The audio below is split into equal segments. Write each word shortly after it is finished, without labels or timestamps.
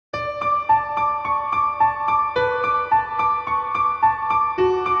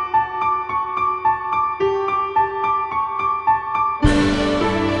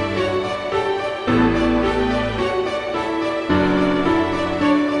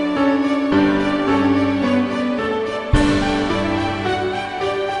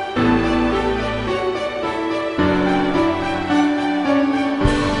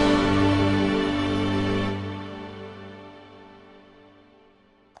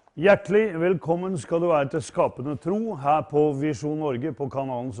Hjertelig velkommen skal du være til Skapende Tro her på Visjon Norge, på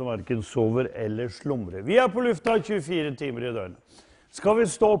kanalen som hverken sover eller slumrer. Vi på lufta 24 timer i døgnet. Skal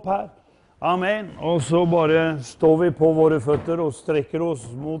vi stå opp her? Amen. Og så bare står vi på våre føtter og strekker oss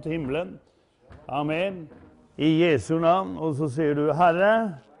mot himmelen. Amen. I Jesu navn. Og så sier du,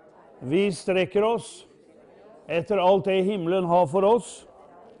 Herre, vi strekker oss etter alt det himmelen har for oss.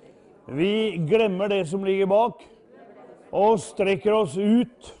 Vi glemmer det som ligger bak, og strekker oss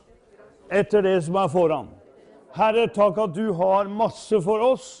ut etter det som foran. Herre, takk at du har masse for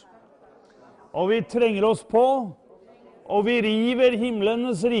oss, og vi trenger oss på, og vi river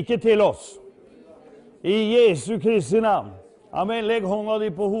himmelens rike til oss. I Jesu Kristi navn. Amen. Legg hånda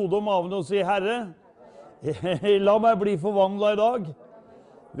di på hodet og maven og si, Herre, la meg bli forvandlet i dag,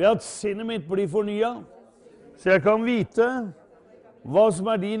 ved at sinnet mitt blir fornyet, så jeg kan vite hva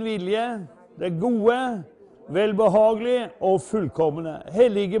som din vilje, det gode, velbehagelig og fullkomne.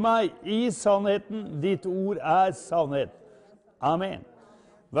 Hellige meg i sannheten, ditt ord sannhet. Amen.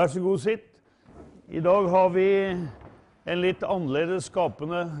 Vær så god, sitt. I dag har vi en litt annerledes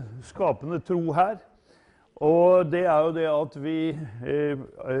skapende tro her. Og det jo det at vi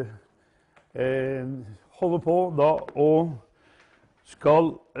holder på da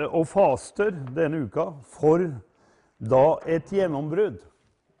og faster denne uka for da et gjennombrudd.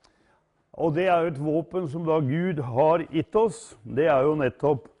 Og det jo et våpen som da Gud har gitt oss. Det jo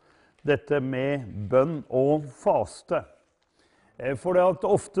nettopp dette med bønn og faste. For det at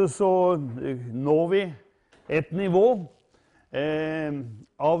ofte så når vi et nivå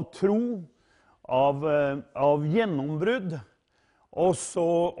av tro, av gjennombrudd, og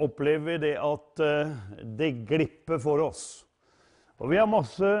så opplever vi det at det glipper for oss. Og vi har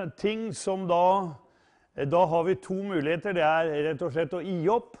masse ting som da har vi to muligheter. Det rett og slett å gi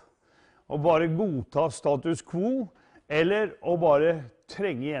opp, og bare godta status quo, eller å bare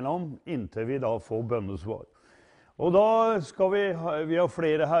trenge gjennom inntil vi da får bønnesvar. Og da skal vi har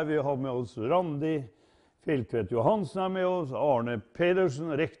flere her. Vi har med oss Randi Filtvedt Johansen med oss, Arne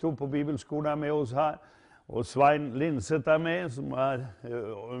Pedersen, rektor på Bibelskolen med oss her, og Svein Linseth med,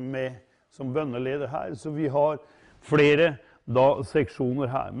 med som bønneleder her. Så vi har flere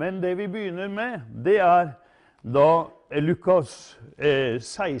seksjoner her. Men det vi begynner med, det da Lukas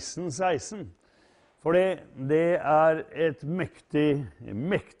 16:16. For det et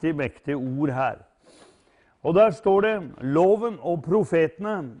mektig ord her. Og der står det, loven og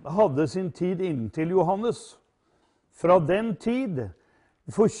profetene hadde sin tid inntil Johannes. Fra den tid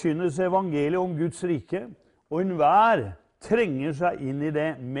forkynnes evangeliet om Guds rike, og enhver trenger seg inn i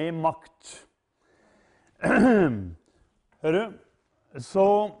det med makt. Hører du?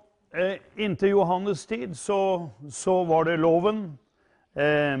 Så inntil Johannes tid så var det loven.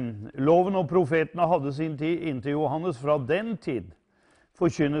 Loven og profetene hadde sin tid inntil Johannes. Fra den tid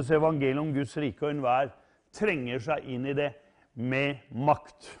forkynnes evangeliet om Guds rike, og enhver trenger seg inn i det med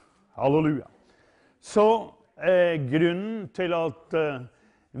makt. Halleluja. Så grunnen til at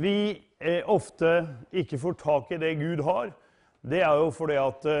vi ofte ikke får tak i det Gud har, det jo fordi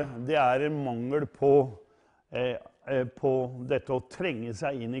at det en mangel på dette å trenge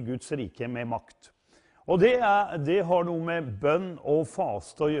seg inn i Guds rike med makt. Og det har noe med bønn og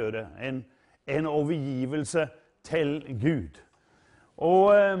faste å gjøre, en overgivelse til Gud.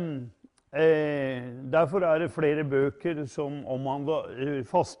 Og derfor det flere bøker som omhandler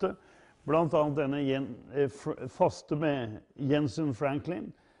faste, blant annet denne faste med Jensen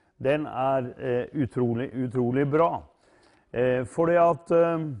Franklin. Den utrolig bra. Fordi at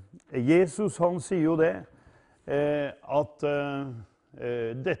Jesus han sier jo det, at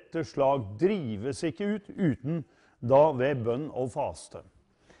dette slag drives ikke ut uten da ved bønn og faste.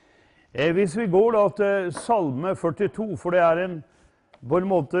 Hvis vi går da til Salme 42, for det på en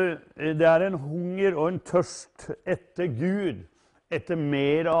måte, det en hunger og en tørst etter Gud, etter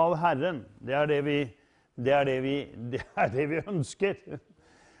mer av Herren. Det det vi ønsker.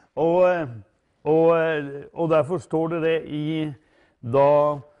 Og derfor står det i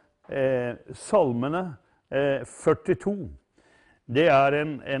salmene 42. Det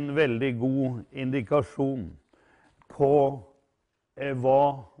en veldig god indikasjon på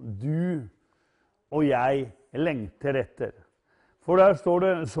hva du og jeg lengter etter. For der står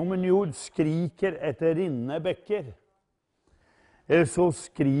det, som en jord skriker etter rinnende bekker, så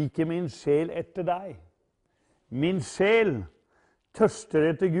skriker min sjel etter deg. Min sjel tørster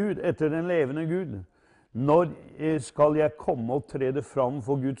etter Gud, etter den levende Gud. Når skal jeg komme og trede fram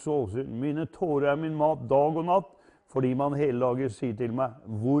for Guds åsyn? Mine tårer min mat dag og natt, fordi man hele dagen sier til meg,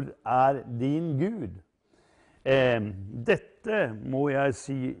 hvor din Gud? Dette må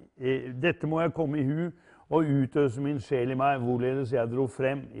jeg komme i hu og utøse min sjel i meg, hvorledes jeg dro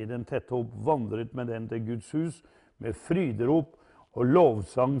frem i den tette hopp, vandret med den til Guds hus, med fryderop og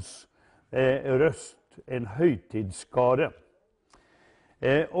lovsangs røst, en høytidsskare.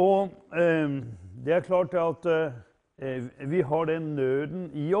 Det er klart at vi har den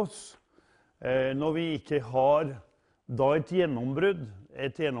nøden i oss når vi ikke har da et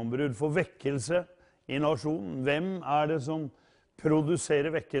gjennombrudd for vekkelse i nasjonen. Hvem er det som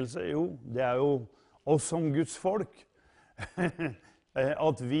produserer vekkelse? Jo, det er jo oss som Guds folk.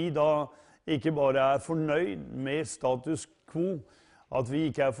 At vi da ikke bare er fornøyd med status quo, at vi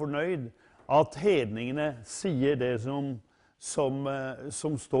ikke er fornøyd at hedningene sier det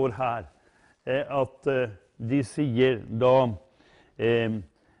som står her. At de sier da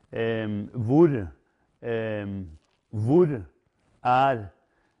hvor er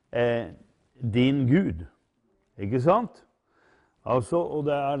din Gud? Ikke sant? Altså, og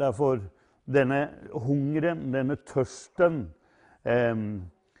det er derfor denne hungeren, denne tørsten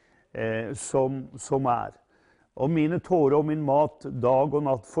som er. Og mine tårer og min mat dag og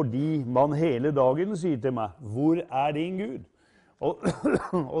natt, fordi man hele dagen sier til meg, hvor er din Gud?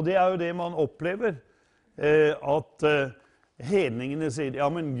 Og det er jo det man opplever, at hedningene sier, ja,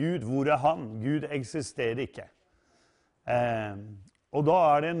 men Gud, hvor er han? Gud eksisterer ikke. Og da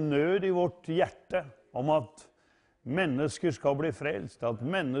er det en nød i vårt hjerte om at mennesker skal bli frelst, at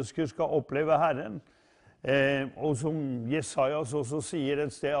mennesker skal oppleve Herren. Og som Jesajas også sier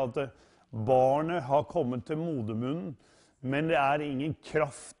et sted, at barnet har kommet til modermunnen, men det er ingen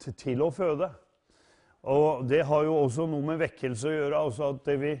kraft til å føde. Og det har jo også noe med vekkelse å gjøre, altså at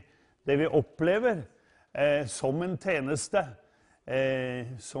det vi opplever som en tjeneste,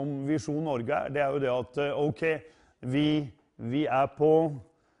 som Visjon Norge er, det er jo det at, ok, vi er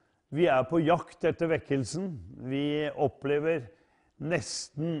på jakt etter vekkelsen, vi opplever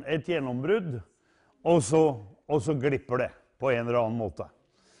nesten et gjennombrudd, og så glipper det på en eller annen måte.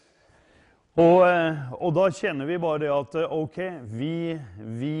 Og da kjenner vi bare det at, ok, vi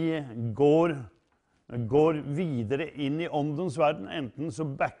går videre inn i åndens verden, enten så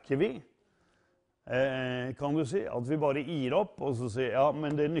backer vi, kan du si, at vi bare gir opp, og så sier, ja,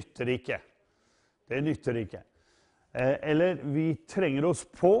 men det nytter ikke. Det nytter ikke. Eller vi trenger oss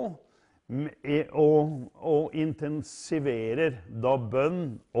på og intensiverer da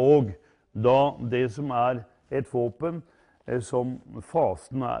bønn, og da det som er et våpen, som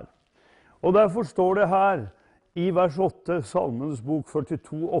fasten er. Og derfor står det her, i vers 8, Salmens bok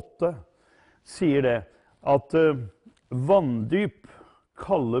 42,8, sier det at vanndyp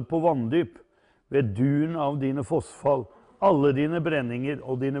kaller på vanndyp ved duen av dine fossfall. Alle dine brenninger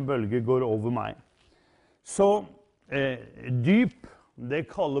og dine bølger går over meg. Så dyp, det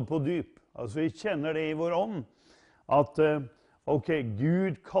kaller på dyp. Altså vi kjenner det i vår ånd, at ok,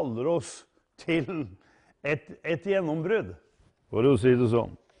 Gud kaller oss til et gjennombrudd, for å si det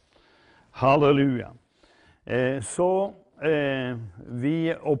sånn. Halleluja. Så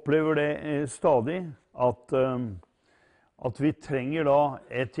vi opplever det stadig at vi trenger da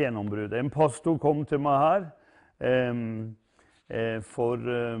et gjennombrudd. En pastor kom til meg her for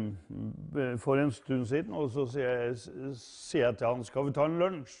en stund siden, og så sier jeg til han, skal vi ta en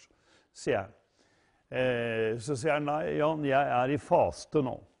lunsj? Sier jeg. Så sier han, nei, Jan, jeg er i faste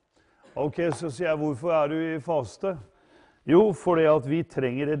nå. Ok, så sier jeg, hvorfor er du i faste? Jo, fordi at vi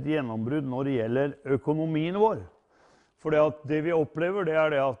trenger et gjennombrudd når det gjelder økonomien vår. Fordi at det vi opplever, det er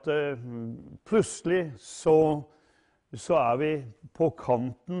det at plutselig så er vi på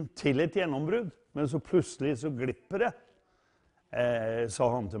kanten til et gjennombrudd, men så plutselig så glipper det, sa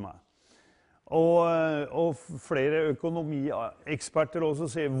han til meg. Og flere økonomieksperter også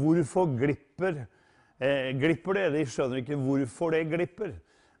sier, hvorfor glipper det? De skjønner ikke hvorfor det glipper.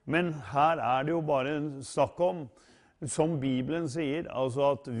 Men her er det jo bare snakk om, som Bibelen sier,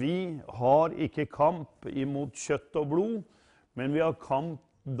 altså at vi har ikke kamp imot kjøtt og blod, men vi har kamp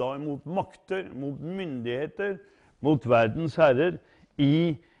da imot makter, mot myndigheter, mot verdens herrer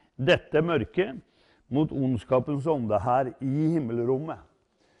i dette mørket, mot ondskapens ånde her i himmelrommet.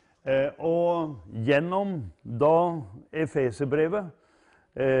 Og gjennom da Efeserbrevet,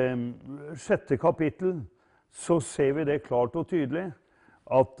 6. kapittel, så ser vi det klart og tydelig,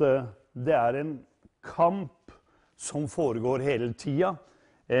 at det er en kamp som foregår hele tida,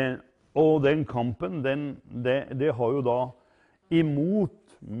 og den kampen, det har jo da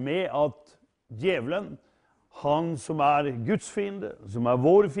imot med at djevelen, han som er Guds fiende, som er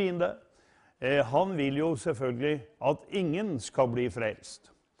vår fiende, han vil jo selvfølgelig at ingen skal bli frelst,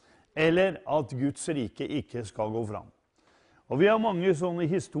 eller at Guds rike ikke skal gå fram. Og vi har mange sånne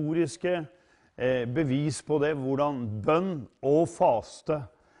historiske bevis på det, hvordan bønn og faste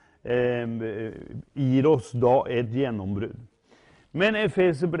gir oss da et gjennombrudd. Men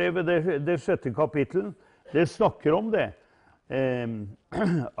Efeserbrevet, det 6. kapittel, det snakker om det.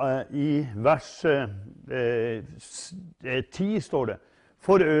 I vers 10 står det: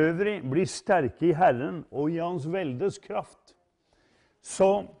 For øvrig bli sterke i Herren og i hans veldes kraft.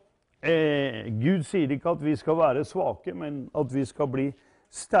 Så Gud sier ikke at vi skal være svake, men at vi skal bli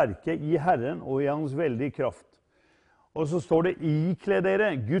sterke i Herren og i hans veldige kraft. Og så står det: ikle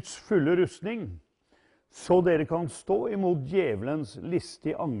dere Guds fulle rustning, så dere kan stå imot djevelens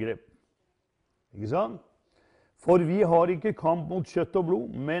listige angrep. Ikke sant? For vi har ikke kamp mot kjøtt og blod,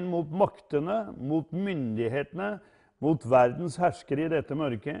 men mot maktene, mot myndighetene, mot verdens herskere i dette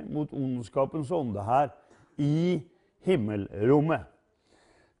mørket, mot ondskapens ånde her i himmelrommet.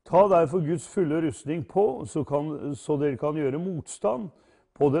 Ta derfor Guds fulle rustning på, så dere kan gjøre motstand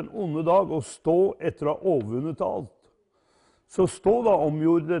på den onde dag og stå etter å ha overvunnet alt. Så stå da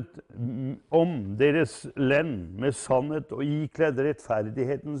omgjordet om deres lend med sannhet og ikledd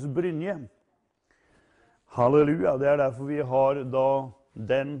rettferdighetens brynje. Halleluja, det derfor vi har da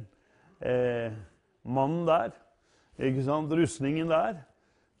den mannen der, ikke sant, rustningen der,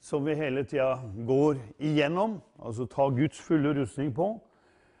 som vi hele tiden går igjennom, altså ta Guds fulle rustning på,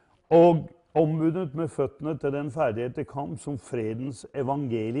 og ombundet med føttene til den ferdighet til kamp som fredens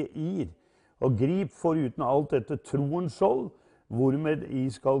evangelie gir, og grip foruten alt dette troens skjold, hvormed I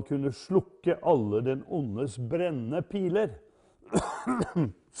skal kunne slukke alle den ondes brennende piler.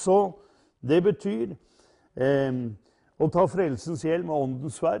 Så det betyr å ta frelsens hjelm med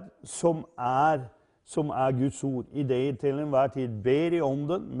åndens sverd, som er Guds ord. I det til enhver tid ber I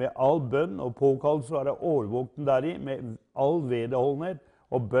ånden med all bønn og påkallelse, være årvåken deri med all vedholdenhet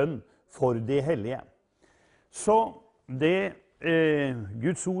og bønn for de hellige. Så det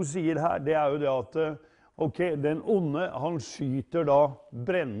Guds ord sier her, det jo det at den onde, han skyter da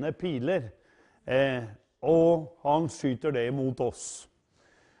brennende piler, og han skyter det mot oss.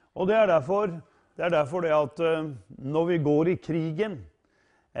 Og det derfor det at når vi går I krigen,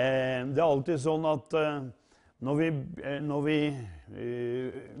 det alltid sånn at når vi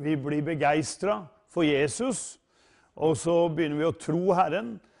blir begeistret for Jesus, og så begynner vi å tro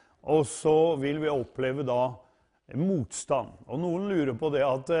Herren, og så vil vi oppleve da motstand. Og noen lurer på det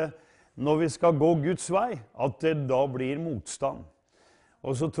at når vi skal gå Guds vei, at det da blir motstand.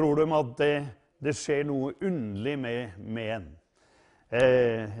 Og så tror de at det skjer noe underlig med en.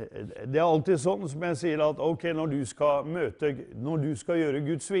 Det alltid sånn som jeg sier at når du skal gjøre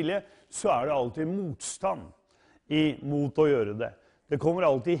Guds vilje, så det alltid motstand mot å gjøre det. Det kommer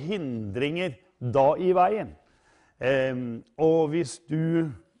alltid hindringer da I veien. Og hvis du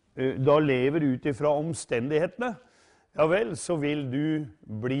da lever ut ifra omstendighetene, ja vel, så vil du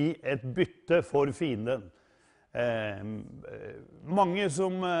bli et bytte for fienden. Mange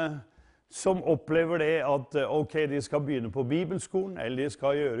som opplever det at de skal begynne på bibelskolen, eller de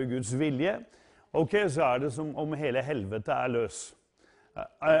skal gjøre Guds vilje, så det som om hele helvete løs.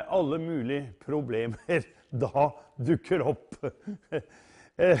 Alle mulige problemer da dukker opp.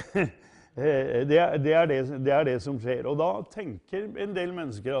 Det det som skjer. Og da tenker en del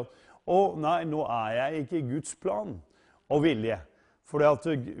mennesker at nei, nå jeg ikke I Guds plan og vilje. For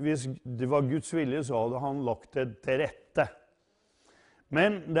hvis det var Guds vilje, så hadde han lagt det til rette.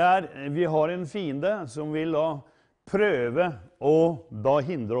 Men vi har en fiende som vil da prøve å da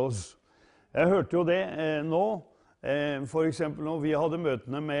hindre oss. Jeg hørte jo det nå, for eksempel når vi hadde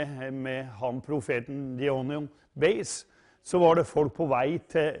møtene med han profeten Dionion Beis, så var det folk på vei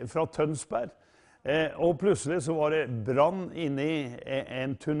fra Tønsberg, og plutselig så var det brann inne I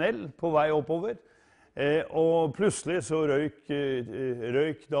en tunnel på vei oppover, og plutselig så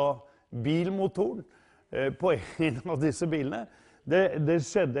røyk da bilmotoren på en av disse bilene. Det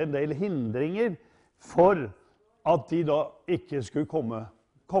skjedde en del hindringer for at de da ikke skulle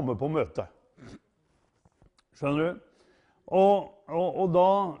komme på møte. Skjønner du? Og da,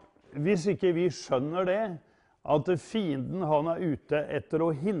 hvis ikke vi skjønner det, at fienden han ute etter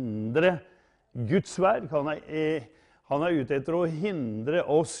å hindre Guds verk, han ute etter å hindre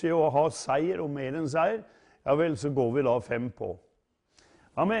oss I å ha seier og mer enn seier, ja vel, så går vi da 5 på.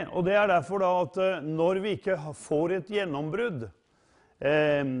 Amen. Og det derfor da at når vi ikke får et gjennombrudd,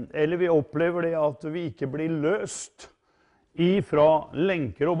 eller vi opplever det at vi ikke blir løst ifra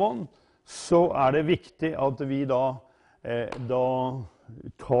lenker og bånd, så det viktig at vi da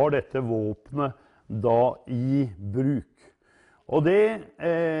tar dette våpenet da I bruk. Og det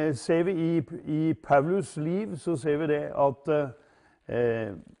ser vi I Paulus liv, så ser vi det at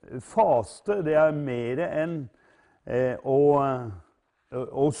faste, det mer enn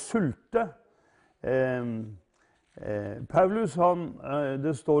å sulte. Paulus,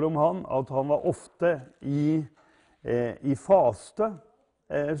 det står om han at han var ofte i faste,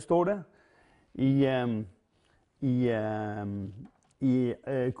 står det, i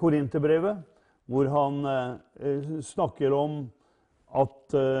Korinterbrevet, hvor han snakker om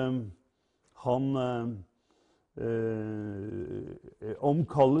at han om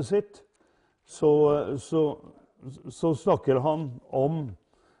kallet sitt, så snakker han om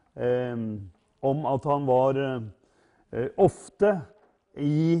at han var ofte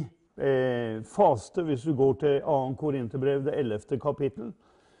i faste. Hvis du går til 2. Korinterbrev, det 11. kapittel,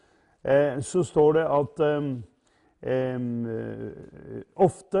 så står det at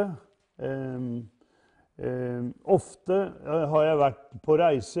ofte har jeg vært på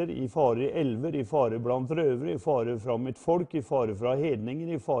reiser, i fare i elver, i fare blant røvere, i fare fra mitt folk, i fare fra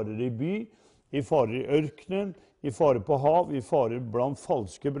hedninger, i fare i by, i fare i ørkenen, i fare på hav, i fare blant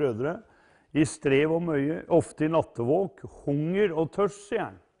falske brødre, i strev og møye, ofte i nattevåk, hunger og tørst, sier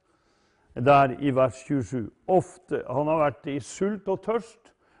han. Der i vers 27. Ofte, han har vært i sult og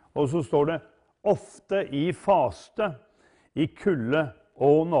tørst, og så står det ofte i faste, i kulde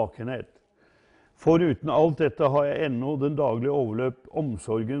og nakenhet. Foruten alt dette har jeg ennå den daglige overløp,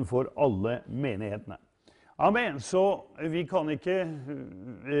 omsorgen for alle menighetene. Amen. Så vi kan ikke,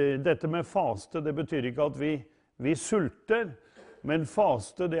 dette med faste, det betyr ikke at vi sulter, men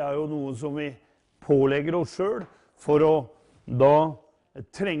faste, det er jo noe som vi pålegger oss selv for å da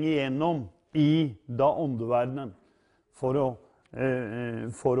trenge igjennom i da åndeverdenen, for å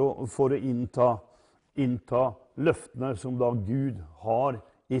innta løftene som da Gud har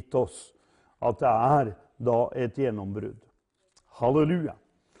gitt oss, at det er da et gjennombrudd. Halleluja!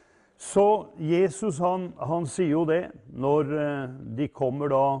 Så Jesus han sier jo det, når de kommer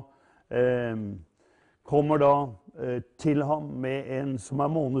da til ham med en som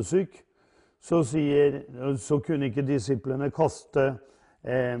er månesyk, så kunne ikke disiplene kaste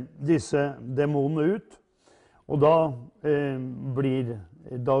disse demonene ut. Og da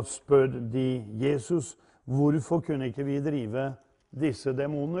spør de Jesus, hvorfor kunne ikke vi drive disse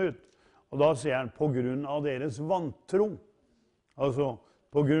demonene ut? Og da sier han, på grunn av deres vantro. Altså,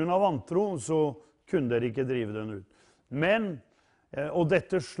 på grunn av vantro så kunne dere ikke drive den ut. Men, og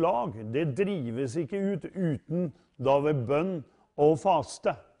dette slag, det drives ikke ut uten da ved bønn og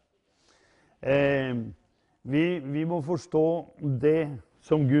faste. Vi må forstå det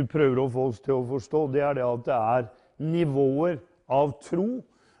som Gud prøver å få oss til å forstå. Det er det at det er nivåer av tro.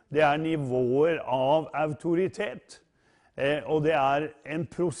 Det er nivåer av autoritet. Og det er en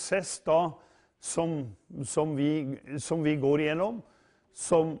prosess da som vi går igjennom.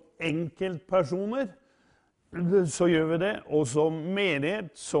 Som enkeltpersoner så gjør vi det, og som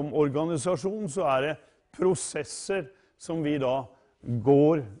menighet, som organisasjon, så er det prosesser som vi da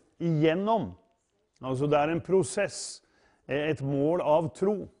går igjennom. Altså det er en prosess, et mål av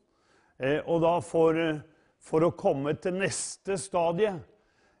tro. Og da for å komme til neste stadie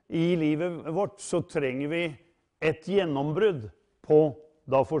i livet vårt, så trenger vi et gjennombrudd på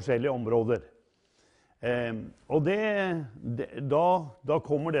da forskjellige områder. Og da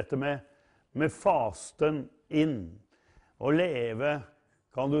kommer dette med fasten inn. Å leve,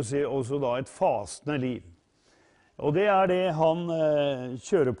 kan du si, også da et fastende liv. Og det er det han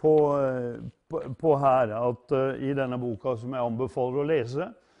kjører på her, at i denne boka som jeg anbefaler å lese,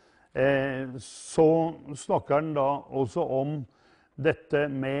 så snakker han da også om dette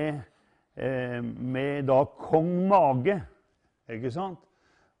med da kong Mage, ikke sant?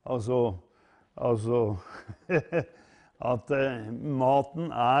 Altså at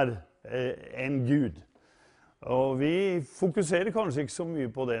maten er en gud. Og vi fokuserer kanskje ikke så mye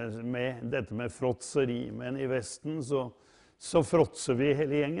på dette med fråtseri, men i Vesten så fråtser vi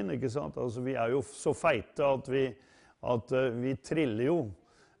hele gjengen, ikke sant? Altså vi er jo så feite at vi triller jo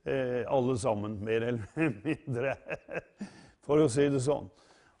alle sammen, mer eller mindre, for å si det sånn.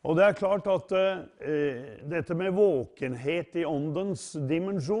 Og det er klart at dette med våkenhet i åndens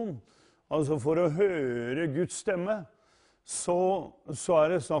dimensjon, altså for å høre Guds stemme, så er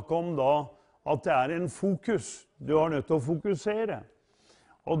det snakk om da at det er en fokus. Du har nødt til å fokusere.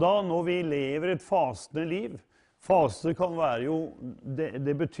 Og da når vi lever et fastende liv, faste kan være jo,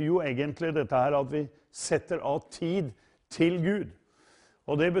 det betyr jo egentlig dette her at vi setter av tid til Gud.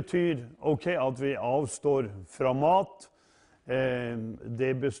 Og det betyr at vi avstår fra mat.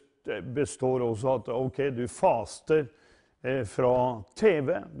 Det består også at du faster fra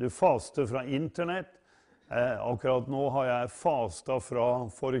TV, du faster fra internett. Akkurat nå har jeg fastet fra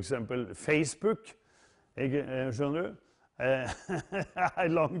for eksempel Facebook, skjønner du? Det er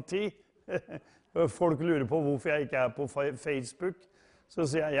lang tid. Folk lurer på hvorfor jeg ikke er på Facebook. Så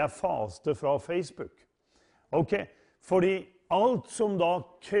sier jeg faster fra Facebook. Ok, fordi alt som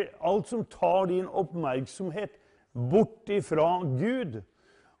tar din oppmerksomhet bort ifra Gud,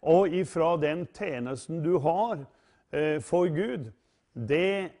 og ifra den tjenesten du har for Gud,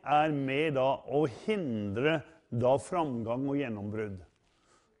 det med da å hindre da framgang og gjennombrudd.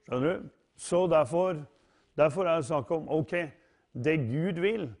 Skjønner du? Så derfor det snakk om, ok, det Gud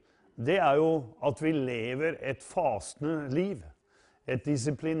vil, det jo at vi lever et fastende liv, et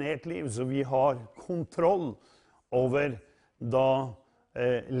disiplinert liv, så vi har kontroll over da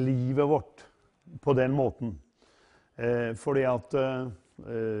livet vårt på den måten. Fordi at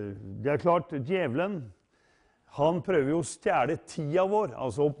det klart, djevelen, han prøver jo å stjele tida vår,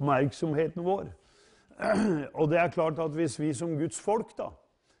 altså oppmerksomheten vår. Og det klart at hvis vi som Guds folk da,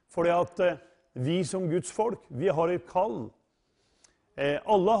 fordi at vi som Guds folk, vi har et kall.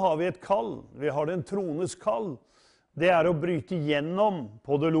 Alle har vi et kall, vi har den trones kall. Det å bryte igjennom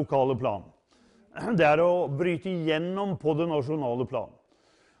på det lokale plan. Det å bryte igjennom på det nasjonale plan.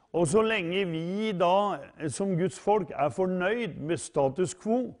 Og så lenge vi da, som Guds folk, fornøyd med status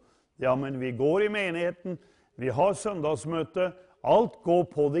quo, ja, men vi går i menigheten, vi har søndagsmøte, alt går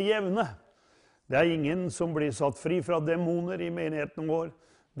på det jevne. Det ingen som blir satt fri fra demoner i menigheten vår.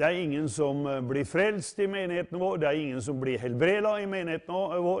 Det ingen som blir frelst i menigheten vår. Det ingen som blir helbredet i menigheten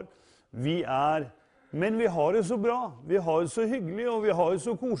vår. Men vi har det så bra, vi har det så hyggelig, og vi har det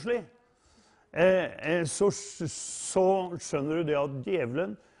så koselig. Så skjønner du det at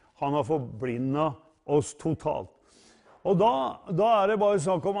djevelen, han har forblindet oss totalt. Og da det bare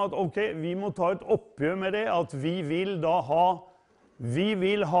snakk om at, ok, vi må ta et oppgjør med det, at vi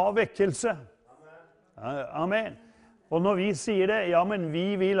vil ha vekkelse. Amen. Og når vi sier det, ja, men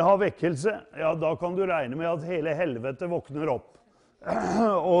vi vil ha vekkelse, ja, da kan du regne med at hele helvete våkner opp.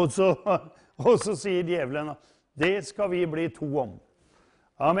 Og så sier djevelen, det skal vi bli to om.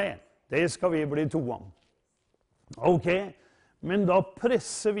 Amen. Det skal vi bli to om. Ok, men da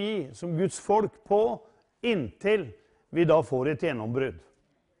presser vi som Guds folk på inntil vi da får et gjennombrudd.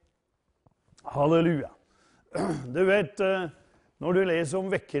 Halleluja. Du vet, når du leser om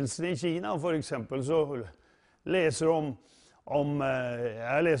vekkelsen i Kina, for eksempel, så leser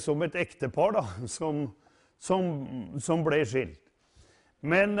jeg leser om et ektepar da, som ble skilt.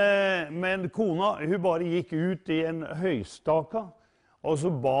 Men kona, hun bare gikk ut i en høystaka, og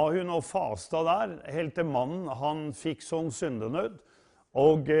så ba hun og fasta der, helt til mannen, han fikk sånn syndenød,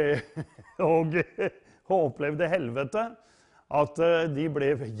 og opplevde helvete, at de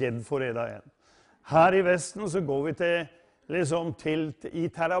ble gjenforenet igjen. Her i Vesten så går vi i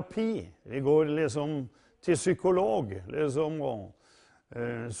terapi. Vi går til psykolog, og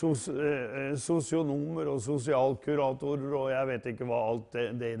sosionomer og sosialkuratorer, og jeg vet ikke hva alt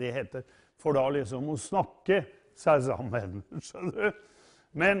det de heter, for da å snakke seg sammen, skjønner du?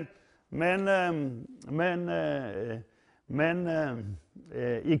 Men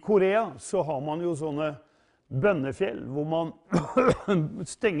i Korea så har man jo sånne bønnefjell, hvor man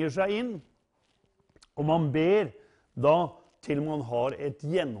stenger seg inn, og man ber da til man har et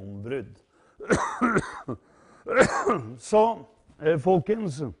gjennombrudd. Så,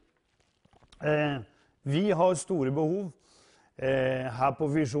 folkens, vi har store behov her på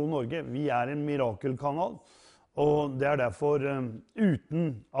Visjon Norge. Vi en mirakelkanal, og det derfor,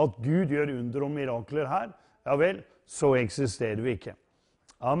 uten at Gud gjør under og mirakler her, ja vel, så eksisterer vi ikke.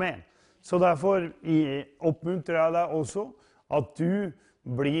 Amen. Så derfor oppmuntrer jeg deg også at du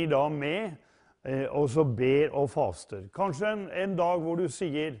blir da med, og så ber og faster. Kanskje en dag hvor du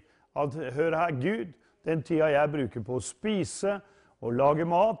sier at, hør her, Gud, den tida jeg bruker på å spise og lage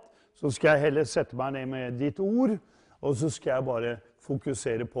mat, så skal jeg heller sette meg ned med ditt ord, og så skal jeg bare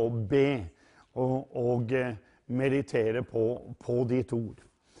fokusere på å be og meditere på ditt ord.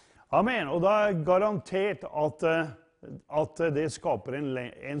 Amen. Og da garantert at det skaper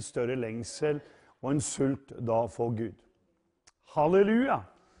en større lengsel og en sult da for Gud. Halleluja!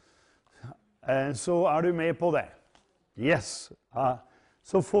 Så du med på det? Yes!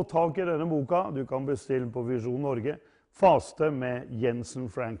 Så få tak i denne boka. Du kan bestille på Visjon Norge. Faste med Jensen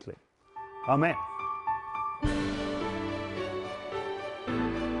Franklin. Amen.